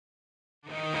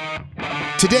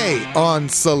Today on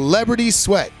Celebrity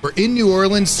Sweat, we're in New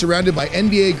Orleans surrounded by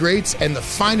NBA greats and the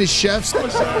finest chefs.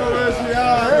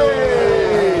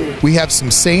 We have some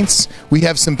Saints, we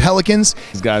have some Pelicans.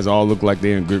 These guys all look like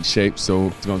they're in good shape, so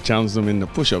it's going to challenge them in the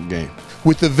push-up game.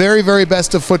 With the very, very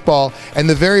best of football and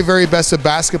the very, very best of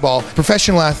basketball, a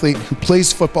professional athlete who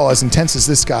plays football as intense as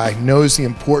this guy knows the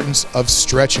importance of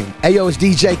stretching. Hey yo, it's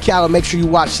DJ Khaled. Make sure you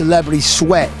watch Celebrity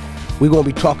Sweat. We're going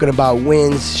to be talking about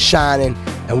wins, shining,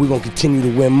 and we're going to continue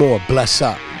to win more. Bless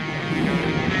up.